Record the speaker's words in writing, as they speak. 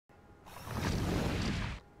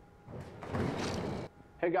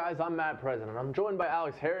Hey guys, I'm Matt President. I'm joined by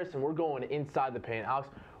Alex Harris, and we're going inside the paint. Alex,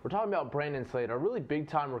 we're talking about Brandon Slater, a really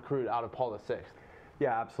big-time recruit out of Paul VI.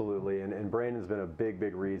 Yeah, absolutely. And Brandon's been a big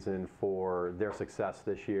reason for their success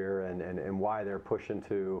this year and why they're pushing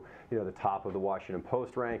to, the top of the Washington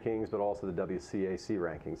Post rankings, but also the WCAC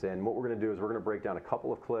rankings. And what we're going to do is we're going to break down a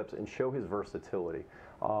couple of clips and show his versatility.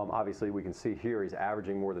 Obviously, we can see here he's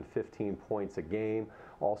averaging more than 15 points a game,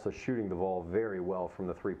 also shooting the ball very well from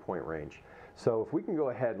the three-point range. So if we can go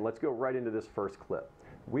ahead and let's go right into this first clip.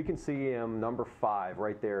 We can see him, number 5,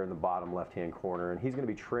 right there in the bottom left-hand corner, and he's going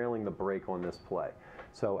to be trailing the break on this play.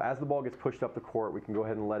 So as the ball gets pushed up the court, we can go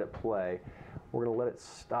ahead and let it play. We're going to let it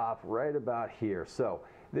stop right about here. So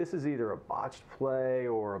this is either a botched play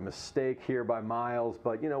or a mistake here by Miles,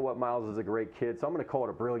 but you know what? Miles is a great kid, so I'm going to call it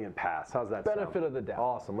a brilliant pass. How's that sound? Benefit of the doubt.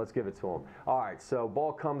 Awesome. Let's give it to him. All right, so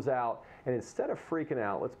ball comes out, and instead of freaking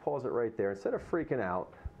out, let's pause it right there. Instead of freaking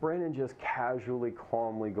out, Brandon just casually,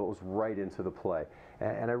 calmly goes right into the play.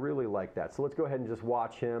 And I really like that. So let's go ahead and just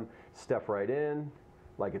watch him step right in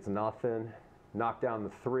like it's nothing. Knock down the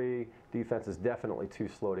 3. Defense is definitely too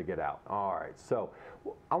slow to get out. All right, so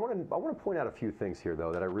I want to point out a few things here,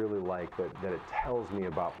 though, that I really like that it tells me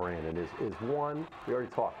about Brandon is one, we already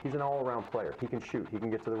talked, he's an all-around player. He can shoot. He can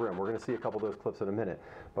get to the rim. We're going to see a couple of those clips in a minute.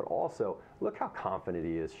 But also, look how confident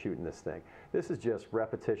he is shooting this thing. This is just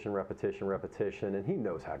repetition, repetition, repetition, and he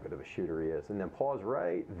knows how good of a shooter he is. And then pause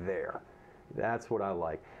right there. That's what I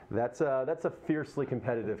like. That's a fiercely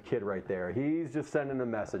competitive kid right there. He's just sending a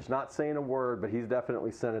message, not saying a word, but he's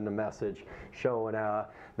definitely sending a message, showing that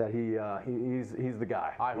he's the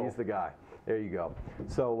guy. He's the guy. There you go.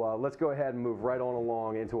 So let's go ahead and move right on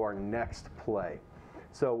along into our next play.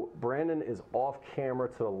 So Brandon is off camera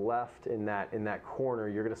to the left in that corner.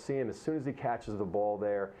 You're going to see him as soon as he catches the ball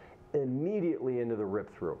there, immediately into the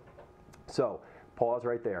rip through. So pause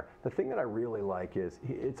right there. The thing that I really like is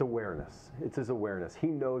it's awareness. It's his awareness. He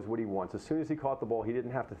knows what he wants. As soon as he caught the ball, he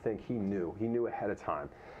didn't have to think. He knew. He knew ahead of time.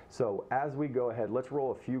 So as we go ahead, let's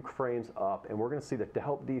roll a few frames up, and we're going to see that to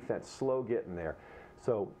help defense slow getting there.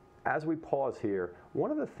 So as we pause here,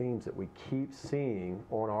 one of the themes that we keep seeing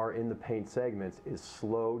on our in the paint segments is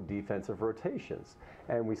slow defensive rotations.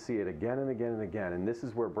 And we see it again and again and again. And this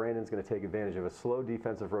is where Brandon's going to take advantage of a slow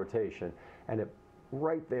defensive rotation. And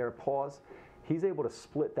right there, pause. He's able to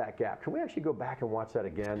split that gap. Can we actually go back and watch that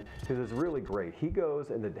again? Because it's really great. He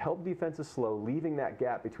goes, and the help defense is slow, leaving that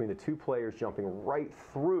gap between the two players, jumping right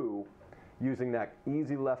through, using that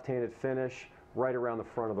easy left-handed finish right around the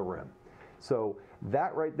front of the rim. So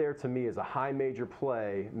that right there to me is a high major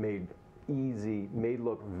play made easy, made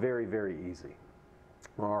look very easy.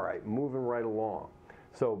 All right, moving right along.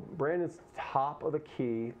 So Brandon's top of the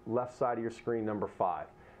key, left side of your screen, number 5.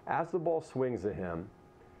 As the ball swings at him,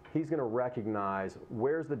 he's going to recognize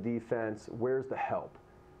where's the defense, where's the help.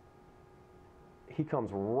 He comes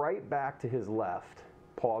right back to his left,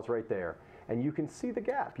 pause right there, and you can see the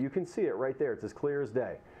gap. You can see it right there. It's as clear as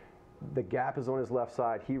day. The gap is on his left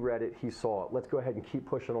side. He read it. He saw it. Let's go ahead and keep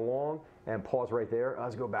pushing along and pause right there.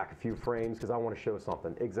 Let's go back a few frames because I want to show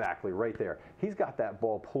something. Exactly, right there. He's got that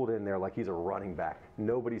ball pulled in there like he's a running back.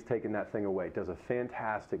 Nobody's taking that thing away. Does a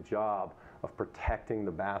fantastic job of protecting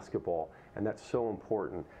the basketball, and that's so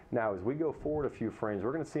important. Now, as we go forward a few frames,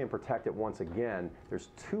 we're going to see him protect it once again. There's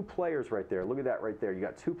 2 players right there. Look at that right there. You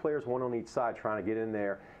got 2 players, one on each side, trying to get in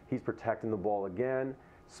there. He's protecting the ball again,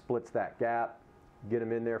 splits that gap, get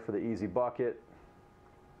him in there for the easy bucket,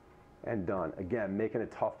 and done. Again, making a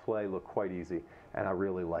tough play look quite easy, and I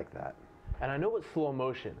really like that. And I know it's slow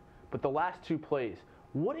motion, but the last 2 plays,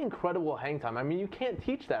 what incredible hang time. I mean, you can't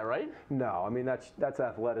teach that, right? No, I mean, that's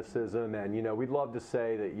athleticism, and we'd love to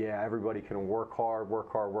say that, yeah, everybody can work hard,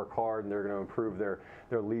 and they're going to improve their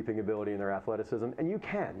leaping ability and their athleticism, and you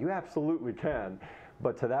can. You absolutely can.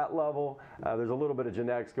 But to that level, there's a little bit of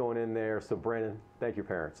genetics going in there, so Brandon, thank your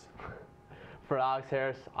parents. For Alex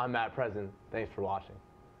Harris, I'm Matt President. Thanks for watching.